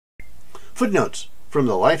Footnotes from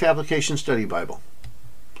the Life Application Study Bible.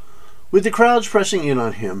 With the crowds pressing in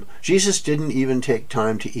on him, Jesus didn't even take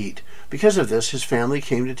time to eat. Because of this, his family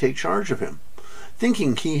came to take charge of him.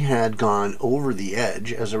 Thinking he had gone over the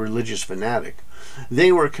edge as a religious fanatic,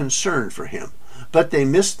 they were concerned for him, but they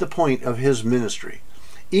missed the point of his ministry.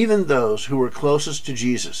 Even those who were closest to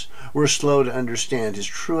Jesus were slow to understand his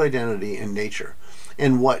true identity and nature,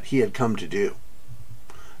 and what he had come to do.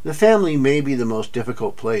 The family may be the most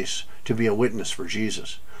difficult place to be a witness for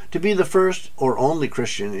Jesus. To be the first or only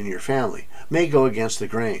Christian in your family may go against the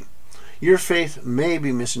grain. Your faith may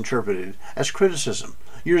be misinterpreted as criticism.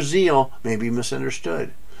 Your zeal may be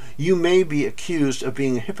misunderstood. You may be accused of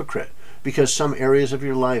being a hypocrite because some areas of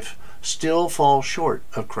your life still fall short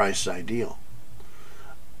of Christ's ideal.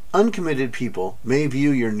 Uncommitted people may view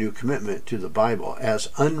your new commitment to the Bible as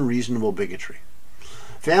unreasonable bigotry.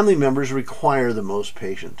 Family members require the most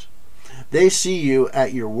patience. They see you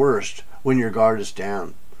at your worst when your guard is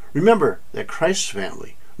down. Remember that Christ's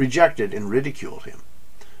family rejected and ridiculed him.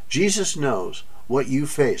 Jesus knows what you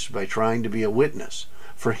face by trying to be a witness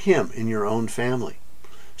for him in your own family.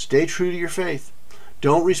 Stay true to your faith.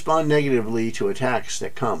 Don't respond negatively to attacks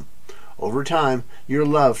that come. Over time, your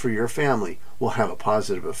love for your family will have a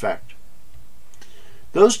positive effect.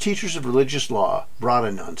 Those teachers of religious law brought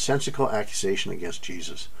a nonsensical accusation against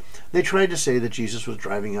Jesus. They tried to say that Jesus was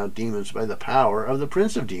driving out demons by the power of the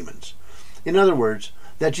prince of demons. In other words,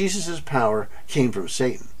 that Jesus' power came from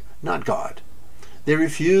Satan, not God. They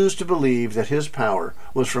refused to believe that his power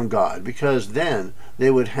was from God, because then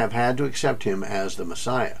they would have had to accept him as the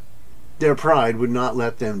Messiah. Their pride would not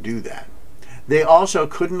let them do that. They also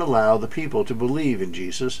couldn't allow the people to believe in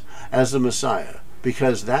Jesus as the Messiah,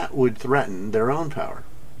 because that would threaten their own power.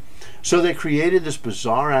 So they created this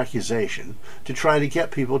bizarre accusation to try to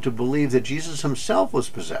get people to believe that Jesus himself was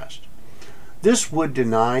possessed. This would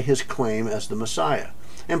deny his claim as the Messiah,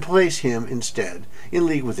 and place him instead in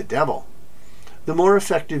league with the devil. The more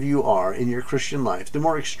effective you are in your Christian life, the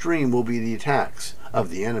more extreme will be the attacks of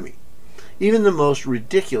the enemy. Even the most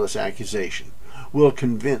ridiculous accusation will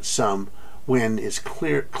convince some when it's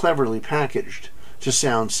cleverly packaged to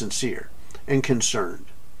sound sincere and concerned.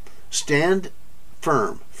 Stand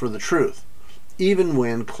firm for the truth, even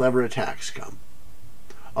when clever attacks come.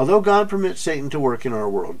 Although God permits Satan to work in our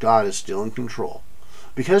world, God is still in control.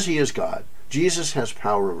 Because he is God, Jesus has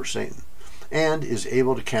power over Satan and is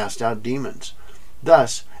able to cast out demons,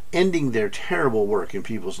 thus ending their terrible work in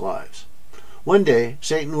people's lives. One day,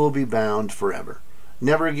 Satan will be bound forever,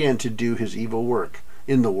 never again to do his evil work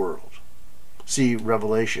in the world. See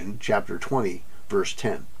Revelation chapter 20, verse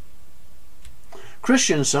 10.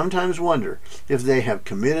 Christians sometimes wonder if they have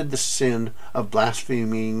committed the sin of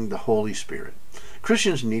blaspheming the Holy Spirit.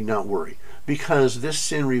 Christians need not worry, because this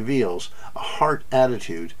sin reveals a heart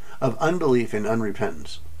attitude of unbelief and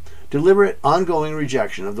unrepentance. Deliberate, ongoing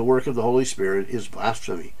rejection of the work of the Holy Spirit is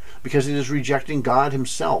blasphemy, because it is rejecting God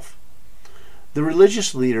himself. The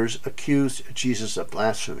religious leaders accused Jesus of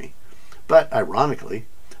blasphemy, but ironically,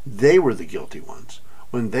 they were the guilty ones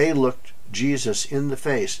when they looked Jesus in the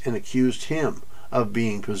face and accused him of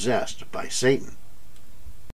being possessed by Satan.